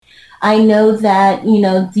I know that,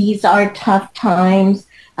 these are tough times,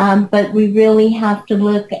 but we really have to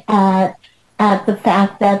look at the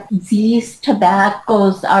fact that these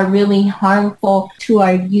tobaccos are really harmful to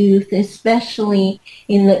our youth, especially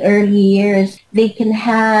in the early years. They can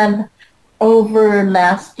have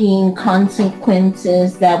overlasting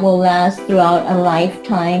consequences that will last throughout a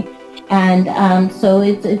lifetime. And so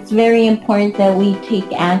it's very important that we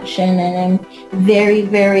take action. And I'm very,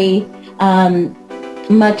 very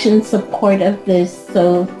much in support of this.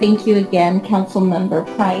 So thank you again, Councilmember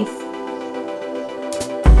Price.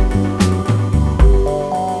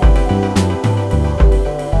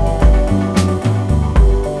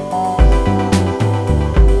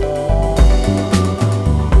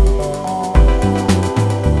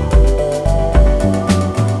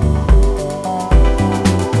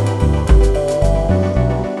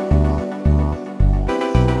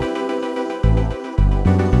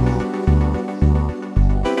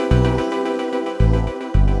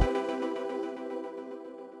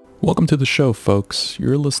 Welcome to the show, folks.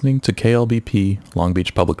 You're listening to KLBP Long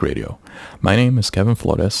Beach Public Radio. My name is Kevin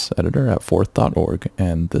Flores, editor at Fourth.org,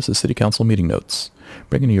 and this is City Council Meeting Notes,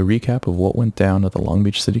 bringing you a recap of what went down at the Long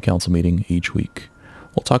Beach City Council meeting each week.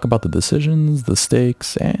 We'll talk about the decisions, the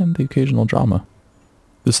stakes, and the occasional drama.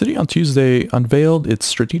 The city on Tuesday unveiled its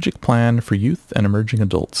strategic plan for youth and emerging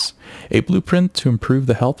adults, a blueprint to improve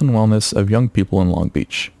the health and wellness of young people in Long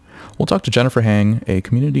Beach. We'll talk to Jennifer Hang, a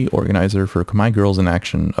community organizer for Khmer Girls in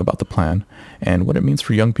Action, about the plan and what it means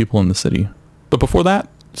for young people in the city. But before that,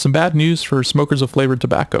 some bad news for smokers of flavored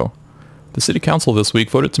tobacco. The City Council this week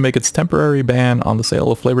voted to make its temporary ban on the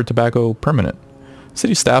sale of flavored tobacco permanent.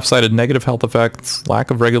 City staff cited negative health effects, lack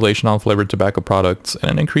of regulation on flavored tobacco products, and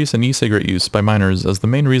an increase in e-cigarette use by minors as the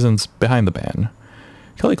main reasons behind the ban.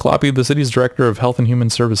 Kelly Kloppe, the city's director of Health and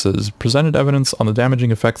Human Services, presented evidence on the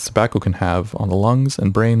damaging effects tobacco can have on the lungs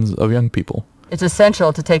and brains of young people. It's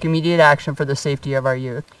essential to take immediate action for the safety of our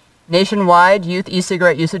youth. Nationwide, youth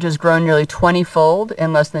e-cigarette usage has grown nearly 20-fold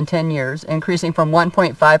in less than 10 years, increasing from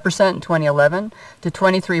 1.5% in 2011 to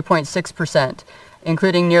 23.6%,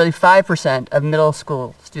 including nearly 5% of middle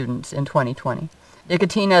school students in 2020.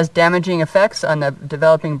 Nicotine has damaging effects on the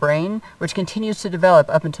developing brain, which continues to develop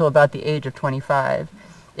up until about the age of 25.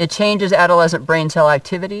 It changes adolescent brain cell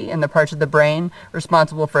activity in the parts of the brain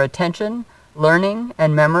responsible for attention, learning,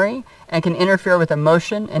 and memory, and can interfere with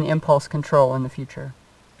emotion and impulse control in the future.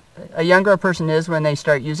 A younger a person is when they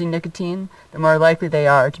start using nicotine, the more likely they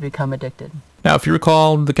are to become addicted. Now, if you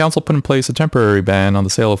recall, the council put in place a temporary ban on the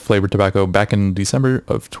sale of flavored tobacco back in December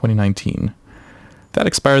of 2019. That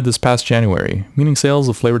expired this past January, meaning sales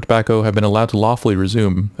of flavored tobacco have been allowed to lawfully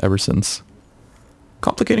resume ever since.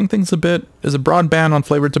 Complicating things a bit is a broad ban on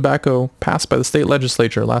flavored tobacco passed by the state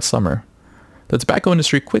legislature last summer. The tobacco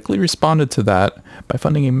industry quickly responded to that by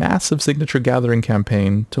funding a massive signature gathering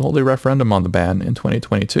campaign to hold a referendum on the ban in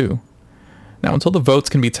 2022. Now, until the votes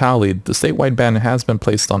can be tallied, the statewide ban has been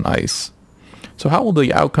placed on ice. So how will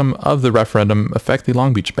the outcome of the referendum affect the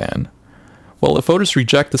Long Beach ban? Well, if voters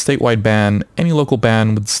reject the statewide ban, any local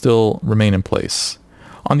ban would still remain in place.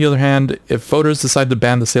 On the other hand, if voters decide to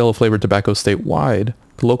ban the sale of flavored tobacco statewide,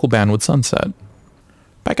 the local ban would sunset.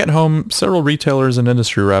 Back at home, several retailers and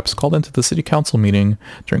industry reps called into the city council meeting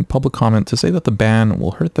during public comment to say that the ban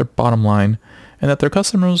will hurt their bottom line and that their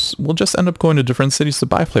customers will just end up going to different cities to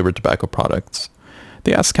buy flavored tobacco products.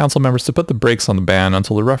 They asked council members to put the brakes on the ban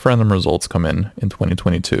until the referendum results come in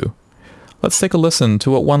 2022. Let's take a listen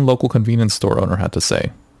to what one local convenience store owner had to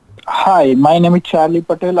say. Hi, my name is Charlie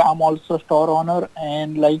Patel. I'm also store owner,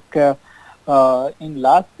 and in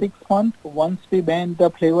last 6 months, once we banned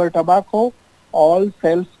the flavored tobacco, all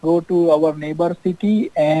sales go to our neighbor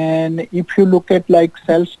city. And if you look at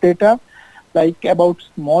sales data, about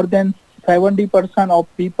more than 70% of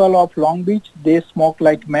people of Long Beach, they smoke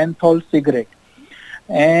menthol cigarette.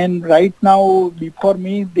 And right now, before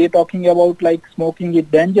me, they're talking about smoking is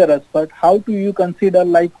dangerous. But how do you consider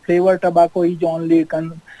flavored tobacco is only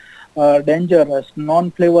dangerous?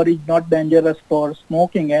 Non-flavor is not dangerous for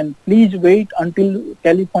smoking. And please wait until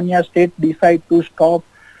California state decide to stop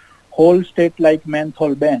whole state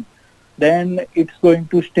menthol ban. Then it's going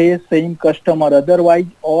to stay same customer. Otherwise,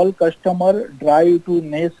 all customer drive to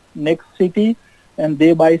next city and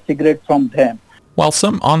they buy cigarette from them. While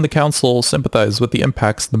some on the council sympathize with the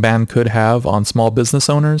impacts the ban could have on small business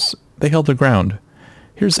owners, they held their ground.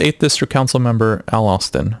 Here's 8th District Council member Al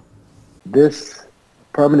Austin. This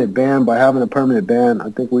permanent ban, by having a permanent ban,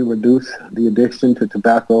 I think we reduce the addiction to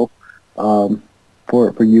tobacco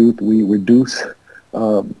for youth. We reduce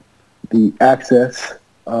the access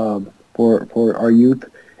for our youth,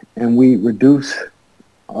 and we reduce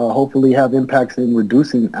hopefully have impacts in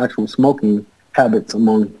reducing actual smoking habits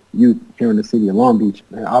among youth here in the city of Long Beach.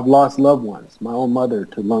 And I've lost loved ones, my own mother,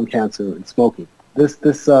 to lung cancer and smoking. This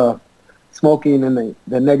smoking and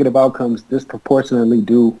the negative outcomes disproportionately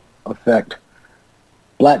do affect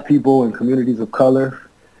Black people and communities of color.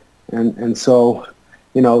 And so,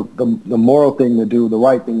 you know, the moral thing to do, the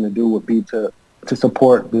right thing to do would be to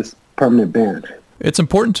support this permanent ban. It's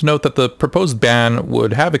important to note that the proposed ban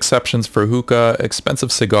would have exceptions for hookah,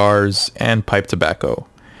 expensive cigars, and pipe tobacco,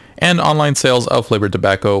 and online sales of flavored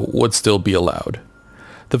tobacco would still be allowed.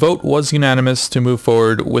 The vote was unanimous to move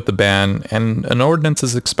forward with the ban, and an ordinance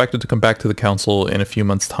is expected to come back to the council in a few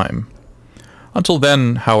months' time. Until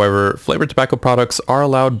then, however, flavored tobacco products are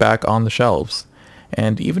allowed back on the shelves,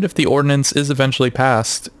 and even if the ordinance is eventually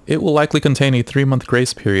passed, it will likely contain a 3-month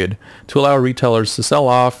grace period to allow retailers to sell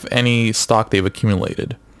off any stock they've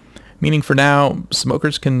accumulated. Meaning for now,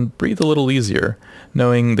 smokers can breathe a little easier,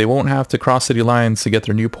 knowing they won't have to cross city lines to get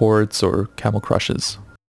their Newports or Camel Crushes.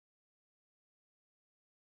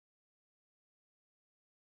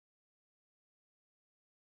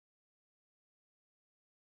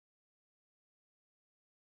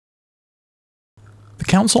 The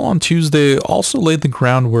council on Tuesday also laid the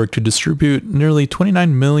groundwork to distribute nearly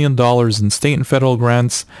 $29 million in state and federal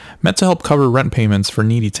grants meant to help cover rent payments for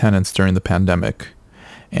needy tenants during the pandemic.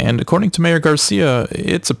 And according to Mayor Garcia,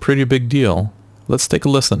 it's a pretty big deal. Let's take a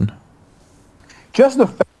listen. Just the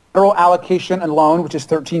federal allocation alone, which is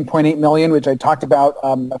 $13.8 million, which I talked about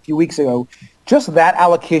a few weeks ago, just that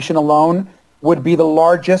allocation alone would be the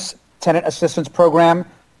largest tenant assistance program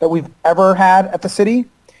that we've ever had at the city.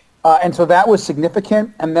 And so that was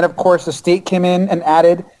significant. And then, of course, the state came in and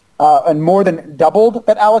added and more than doubled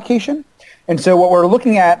that allocation. And so what we're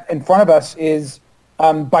looking at in front of us is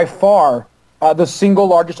by far the single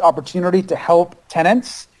largest opportunity to help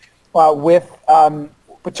tenants with,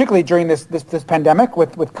 particularly during this pandemic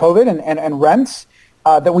with COVID and rents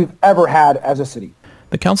that we've ever had as a city.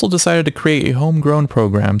 The council decided to create a homegrown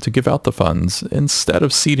program to give out the funds instead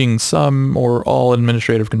of ceding some or all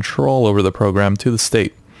administrative control over the program to the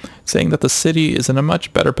state, saying that the city is in a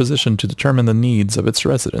much better position to determine the needs of its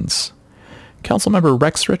residents. Councilmember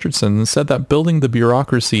Rex Richardson said that building the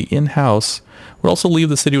bureaucracy in-house would also leave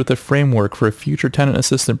the city with a framework for a future tenant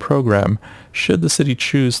assistance program should the city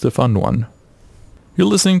choose to fund one. You're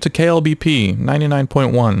listening to KLBP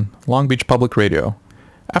 99.1, Long Beach Public Radio.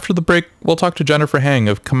 After the break, we'll talk to Jennifer Hang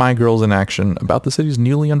of Kamai Girls in Action about the city's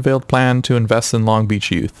newly unveiled plan to invest in Long Beach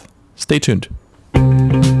youth. Stay tuned.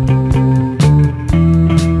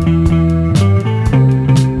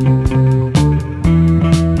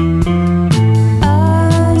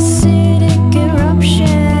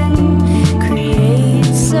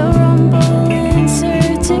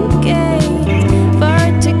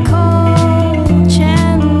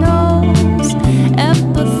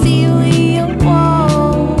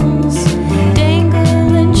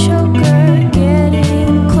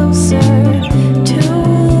 Closer to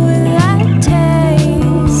that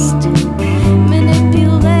taste.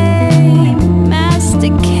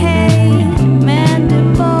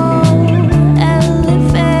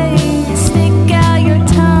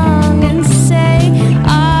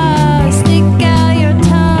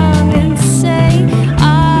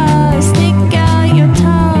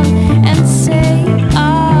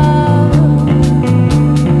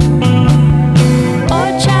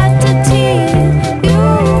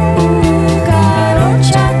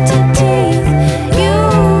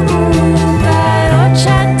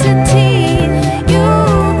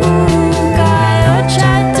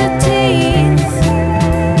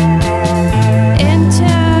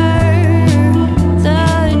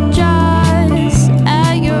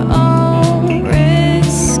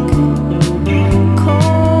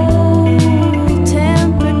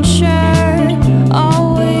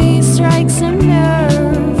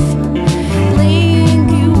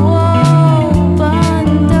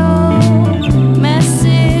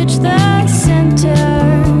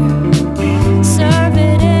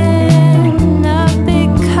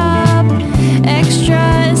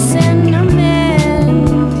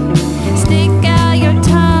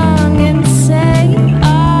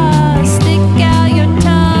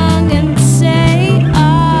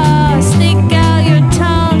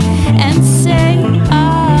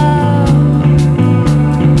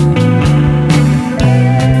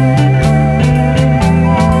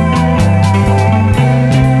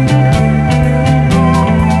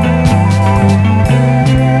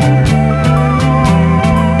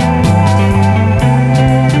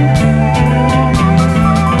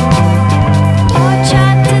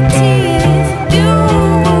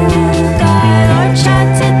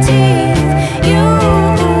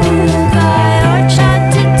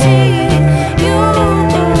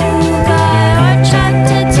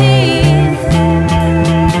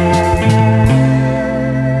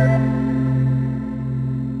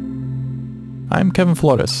 Kevin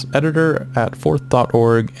Flores, editor at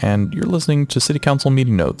Fourth.org, and you're listening to City Council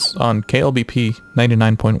Meeting Notes on KLBP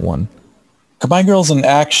 99.1. Khmer Girls in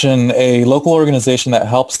Action, a local organization that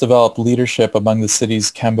helps develop leadership among the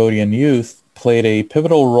city's Cambodian youth, played a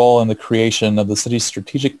pivotal role in the creation of the city's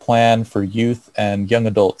strategic plan for youth and young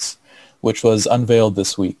adults, which was unveiled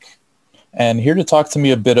this week. And here to talk to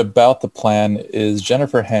me a bit about the plan is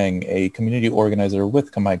Jennifer Heng, a community organizer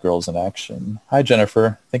with Khmer Girls in Action. Hi,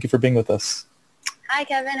 Jennifer. Thank you for being with us. Hi,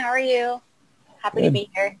 Kevin. How are you? Happy to be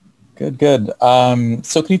here. Good.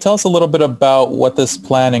 So can you tell us a little bit about what this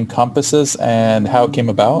plan encompasses and how it came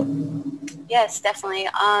about? Yes, definitely.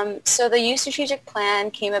 So the Youth Strategic Plan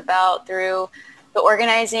came about through the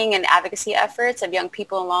organizing and advocacy efforts of young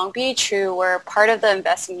people in Long Beach who were part of the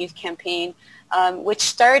Invest in Youth campaign, which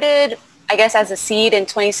started, I guess, as a seed in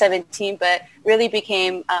 2017, but really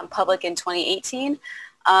became public in 2018.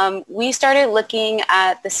 We started looking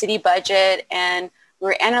at the city budget, and we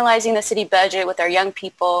were analyzing the city budget with our young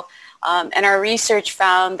people, and our research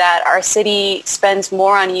found that our city spends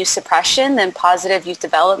more on youth suppression than positive youth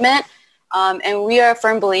development. And we are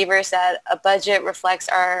firm believers that a budget reflects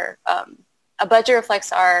our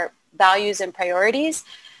values and priorities.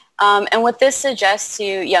 And what this suggests to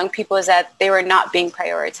young people is that they were not being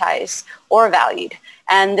prioritized or valued.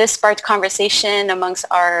 And this sparked conversation amongst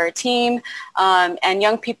our team, and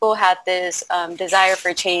young people had this desire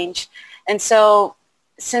for change. And so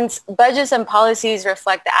since budgets and policies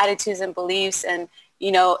reflect the attitudes and beliefs, and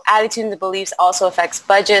attitudes and beliefs also affects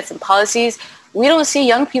budgets and policies, we don't see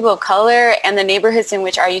young people of color and the neighborhoods in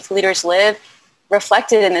which our youth leaders live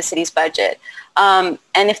reflected in the city's budget. And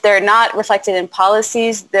if they're not reflected in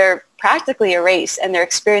policies, they're practically erased and their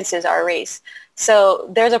experiences are erased. So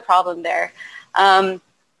there's a problem there.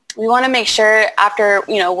 We want to make sure, after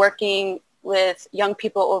working with young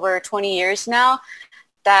people over 20 years now,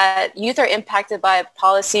 that youth are impacted by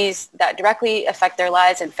policies that directly affect their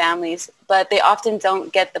lives and families, but they often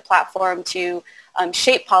don't get the platform to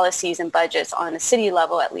shape policies and budgets on a city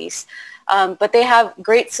level, at least. But they have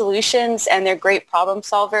great solutions and they're great problem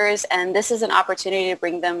solvers, and this is an opportunity to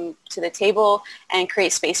bring them to the table and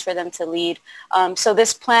create space for them to lead. So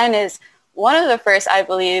this plan is one of the first, I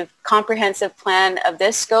believe, comprehensive plan of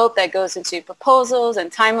this scope that goes into proposals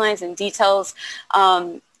and timelines and details.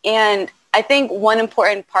 And I think one of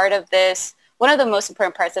the most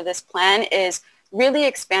important parts of this plan is really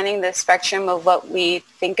expanding the spectrum of what we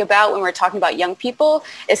think about when we're talking about young people.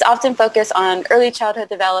 It's often focused on early childhood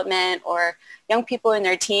development or young people in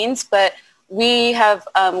their teens, but we have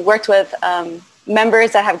worked with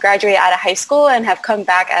members that have graduated out of high school and have come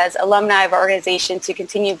back as alumni of our organization to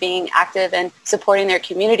continue being active and supporting their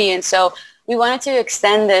community. And so we wanted to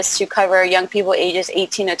extend this to cover young people ages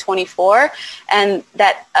 18 to 24, and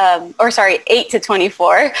 8 to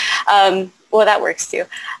 24. Well, that works too.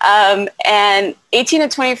 And 18 to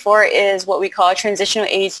 24 is what we call transitional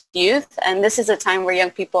age youth. And this is a time where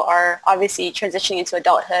young people are obviously transitioning into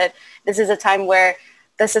adulthood. This is a time where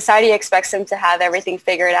the society expects them to have everything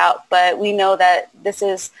figured out. But we know that this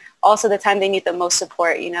is also the time they need the most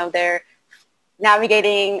support. They're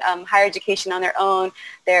navigating higher education on their own.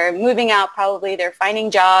 They're moving out probably. They're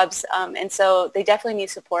finding jobs. And so they definitely need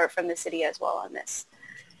support from the city as well on this.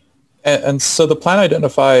 And so the plan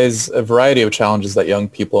identifies a variety of challenges that young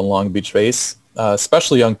people in Long Beach face,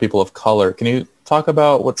 especially young people of color. Can you talk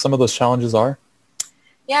about what some of those challenges are?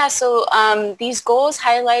 Yeah, so these goals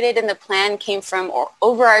highlighted in the plan came from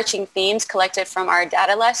overarching themes collected from our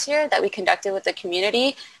data last year that we conducted with the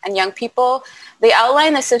community and young people. They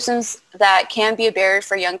outline the systems that can be a barrier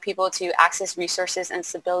for young people to access resources and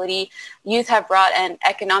stability. Youth have brought an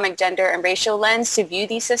economic, gender, and racial lens to view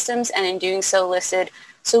these systems, and in doing so listed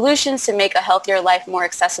solutions to make a healthier life more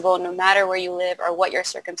accessible no matter where you live or what your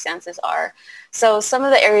circumstances are. So some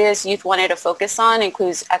of the areas youth wanted to focus on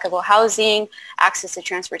includes equitable housing, access to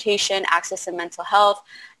transportation, access to mental health,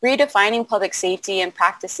 redefining public safety, and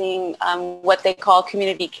practicing what they call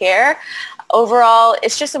community care. Overall,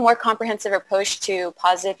 it's just a more comprehensive approach to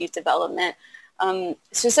positive youth development.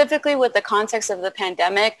 Specifically with the context of the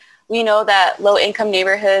pandemic, we know that low-income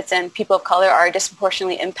neighborhoods and people of color are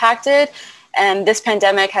disproportionately impacted. And this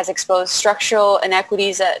pandemic has exposed structural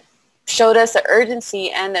inequities that showed us the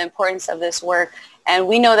urgency and the importance of this work. And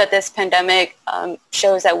we know that this pandemic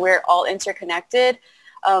shows that we're all interconnected.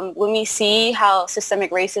 When we see how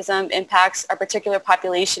systemic racism impacts a particular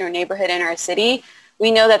population or neighborhood in our city,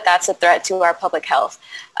 we know that that's a threat to our public health,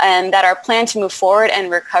 and that our plan to move forward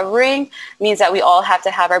and recovering means that we all have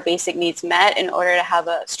to have our basic needs met in order to have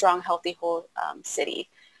a strong, healthy, whole city.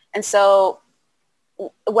 And so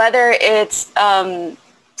whether it's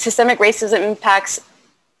systemic racism impacts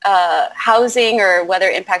housing or whether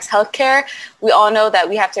it impacts healthcare, we all know that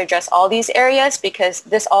we have to address all these areas because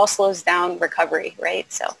this all slows down recovery,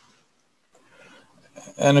 right? So.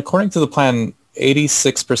 And according to the plan,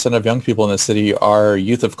 86% of young people in the city are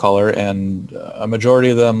youth of color, and a majority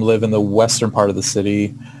of them live in the western part of the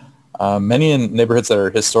city, many in neighborhoods that are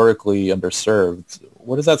historically underserved.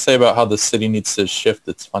 What does that say about how the city needs to shift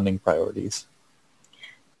its funding priorities?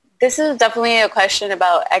 This is definitely a question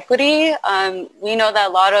about equity. We know that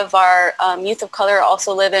a lot of our youth of color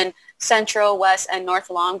also live in Central, West, and North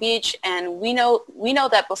Long Beach, and we know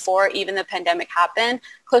that before even the pandemic happened,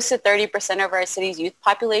 close to 30% of our city's youth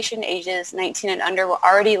population, ages 19 and under, were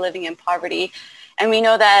already living in poverty. And we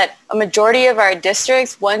know that a majority of our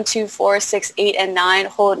districts, 1, 2, 4, 6, 8, and 9,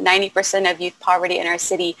 hold 90% of youth poverty in our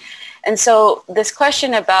city. And so this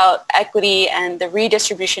question about equity and the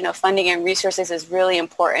redistribution of funding and resources is really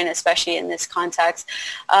important, especially in this context.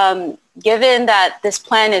 Given that this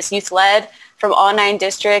plan is youth-led from all 9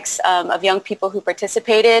 districts of young people who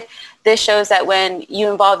participated, this shows that when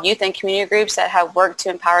you involve youth and community groups that have worked to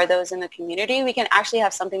empower those in the community, we can actually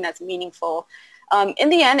have something that's meaningful. In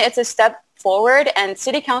the end, it's a step forward, and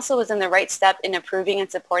City Council was in the right step in approving and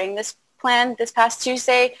supporting this plan this past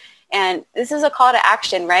Tuesday. And this is a call to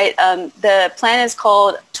action, right? The plan is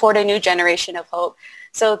called Toward a New Generation of Hope.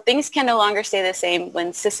 So things can no longer stay the same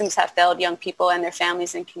when systems have failed young people and their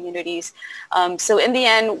families and communities. So in the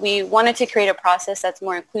end, we wanted to create a process that's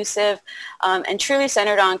more inclusive and truly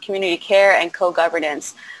centered on community care and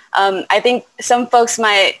co-governance. I think some folks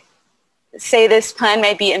might say this plan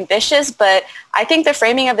may be ambitious, but I think the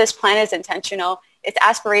framing of this plan is intentional. It's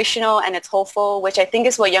aspirational and it's hopeful, which I think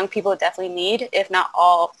is what young people definitely need, if not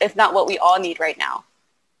what we all need right now.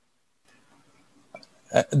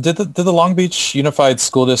 Did the Long Beach Unified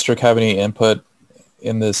School District have any input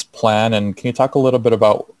in this plan? And can you talk a little bit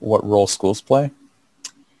about what role schools play?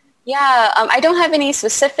 Yeah, I don't have any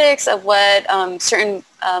specifics of what certain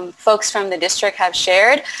folks from the district have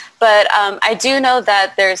shared, but I do know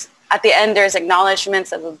that at the end, there's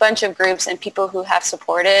acknowledgments of a bunch of groups and people who have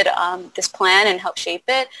supported this plan and helped shape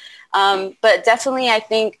it. But definitely, I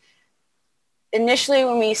think initially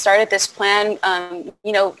when we started this plan,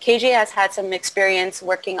 KJ has had some experience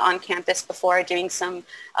working on campus before, doing some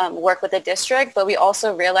work with the district, but we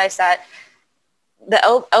also realized that the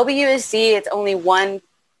LBUSD, it's only one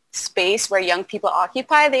space where young people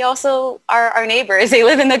occupy. They also are our neighbors. They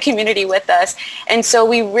live in the community with us. And so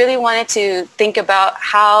we really wanted to think about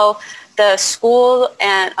how the school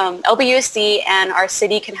and LBUSD and our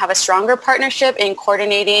city can have a stronger partnership in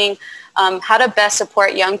coordinating how to best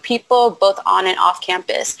support young people both on and off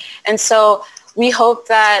campus. And so we hope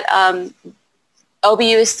that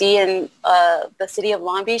LBUSD and the city of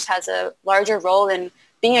Long Beach has a larger role in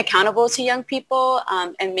being accountable to young people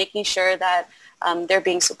and making sure that they're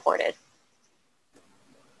being supported.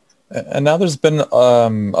 And now there's been a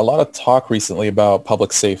lot of talk recently about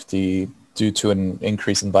public safety due to an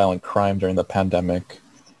increase in violent crime during the pandemic.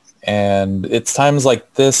 And it's times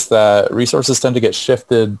like this that resources tend to get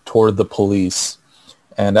shifted toward the police.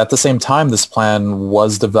 And at the same time, this plan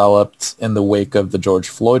was developed in the wake of the George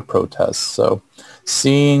Floyd protests. So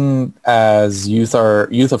seeing as youth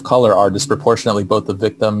of color are disproportionately both the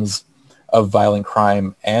victims of violent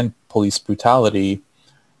crime and police brutality,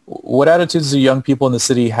 what attitudes do young people in the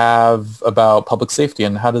city have about public safety,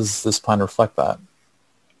 and how does this plan reflect that?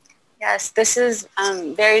 Yes, this is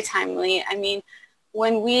very timely. I mean,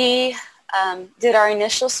 when we did our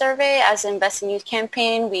initial survey as an Invest in Youth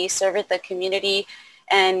campaign, we surveyed the community,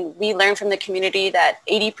 and we learned from the community that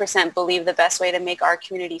 80% believe the best way to make our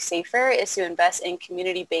community safer is to invest in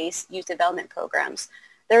community-based youth development programs.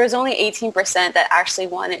 There was only 18% that actually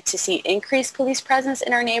wanted to see increased police presence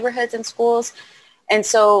in our neighborhoods and schools. And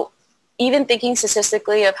so even thinking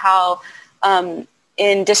statistically of how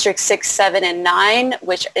in District 6, 7, and 9,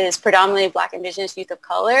 which is predominantly Black, Indigenous youth of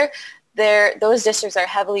color, those districts are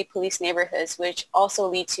heavily policed neighborhoods, which also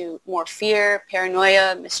lead to more fear,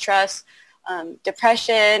 paranoia, mistrust,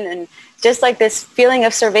 depression, and just like this feeling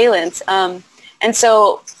of surveillance. And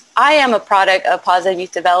so I am a product of positive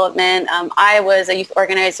youth development. I was a youth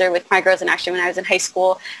organizer with My Girls in Action when I was in high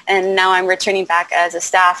school, and now I'm returning back as a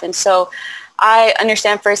staff. And so I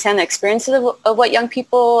understand firsthand the experiences of what young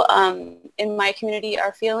people in my community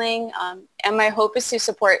are feeling. And my hope is to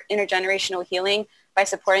support intergenerational healing by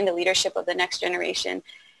supporting the leadership of the next generation.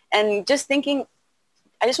 And just thinking,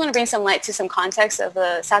 I just want to bring some light to some context of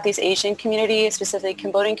the Southeast Asian community, specifically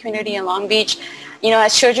Cambodian community in Long Beach.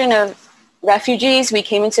 As children of refugees, we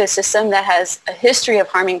came into a system that has a history of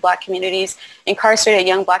harming Black communities, incarcerated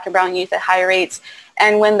young Black and brown youth at high rates.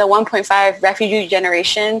 And when the 1.5 refugee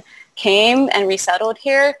generation came and resettled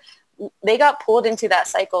here, they got pulled into that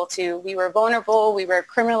cycle too. We were vulnerable, we were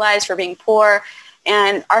criminalized for being poor,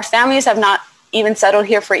 and our families have not even settled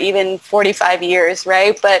here for even 45 years,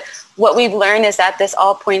 right? But what we've learned is that this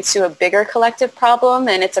all points to a bigger collective problem,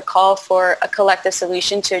 and it's a call for a collective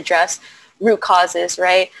solution to address root causes,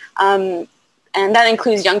 right? And that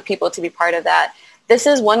includes young people to be part of that. This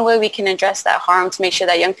is one way we can address that harm to make sure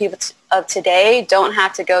that young people of today don't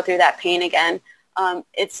have to go through that pain again.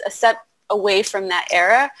 It's a step away from that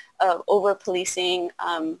era of over-policing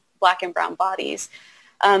Black and brown bodies.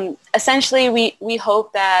 Essentially, we hope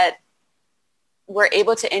that we're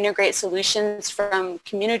able to integrate solutions from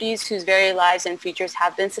communities whose very lives and futures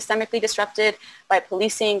have been systemically disrupted by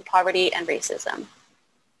policing, poverty, and racism.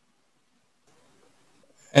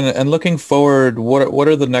 And looking forward, what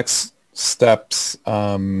are the next steps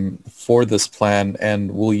for this plan,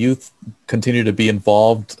 and will youth continue to be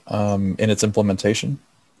involved in its implementation?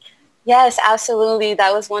 Yes, absolutely.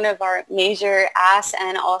 That was one of our major asks,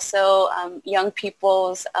 and also young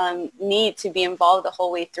people's need to be involved the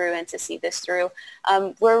whole way through and to see this through.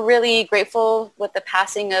 We're really grateful with the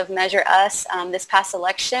passing of Measure Us this past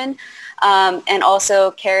election, and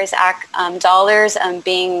also CARES Act dollars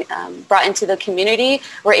being brought into the community.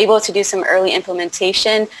 We're able to do some early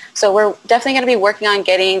implementation. So we're definitely going to be working on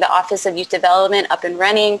getting the Office of Youth Development up and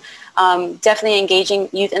running. Definitely engaging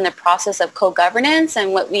youth in the process of co-governance,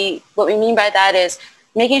 and what we mean by that is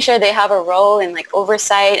making sure they have a role in like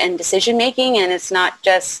oversight and decision making, and it's not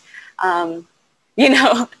just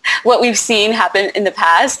what we've seen happen in the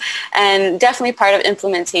past. And definitely part of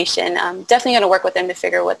implementation. Definitely going to work with them to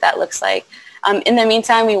figure what that looks like. In the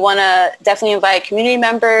meantime, we want to definitely invite community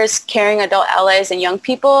members, caring adult allies, and young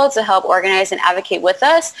people to help organize and advocate with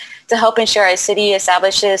us to help ensure our city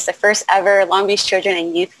establishes the first ever Long Beach Children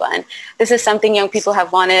and Youth Fund. This is something young people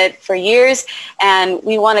have wanted for years, and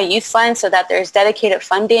we want a youth fund so that there's dedicated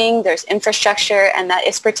funding, there's infrastructure, and that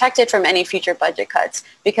it's protected from any future budget cuts.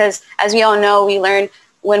 Because as we all know, we learned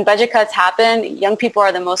when budget cuts happen, young people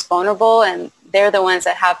are the most vulnerable, and they're the ones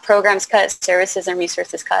that have programs cut, services and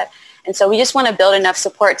resources cut. And so we just want to build enough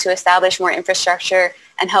support to establish more infrastructure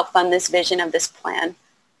and help fund this vision of this plan.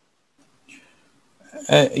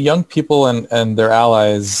 Young people and their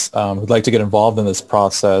allies who'd like to get involved in this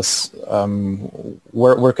process,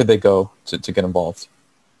 where could they go to get involved?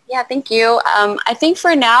 Yeah, thank you. I think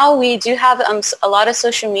for now we do have a lot of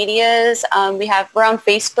social medias. We're on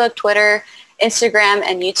Facebook, Twitter, Instagram,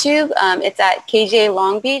 and YouTube. It's at KGA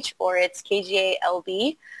Long Beach, or it's KGA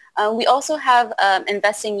LB. We also have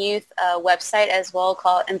Investing Youth website as well,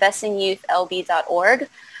 called investingyouth.lb.org.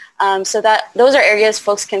 So that those are areas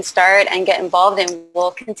folks can start and get involved, and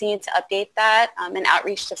we'll continue to update that and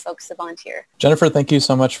outreach to folks to volunteer. Jennifer, thank you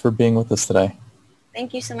so much for being with us today.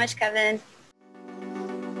 Thank you so much, Kevin.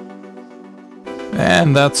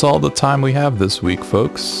 And that's all the time we have this week,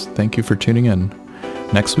 folks. Thank you for tuning in.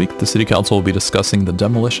 Next week, the City Council will be discussing the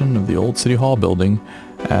demolition of the old City Hall building,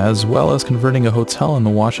 as well as converting a hotel in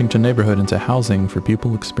the Washington neighborhood into housing for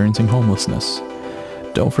people experiencing homelessness.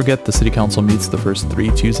 Don't forget the City Council meets the first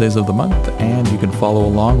 3 Tuesdays of the month, and you can follow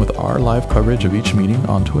along with our live coverage of each meeting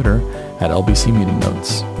on Twitter at LBC Meeting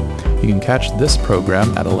Notes. You can catch this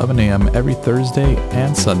program at 11 a.m. every Thursday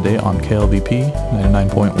and Sunday on KLBP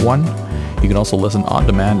 99.1. You can also listen on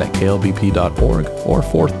demand at klbp.org or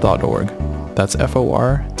forth.org. That's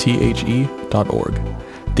forthe.org.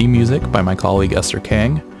 Theme music by my colleague Esther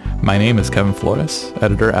Kang. My name is Kevin Flores,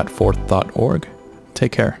 editor at forth.org.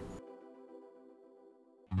 Take care.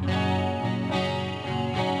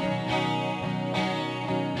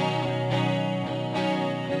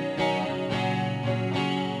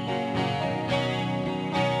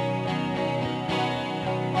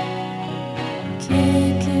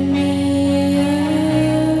 Kicking me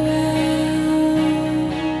around,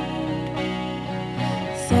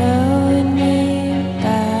 throwing me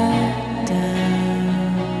back down.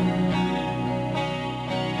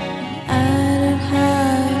 I don't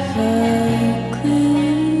have a clue.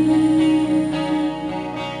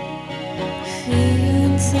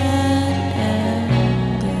 Feeling sad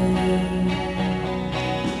and blue.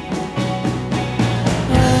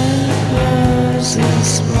 What was a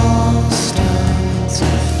small stars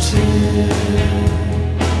of two?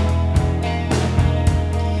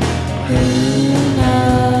 Who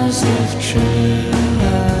knows if true?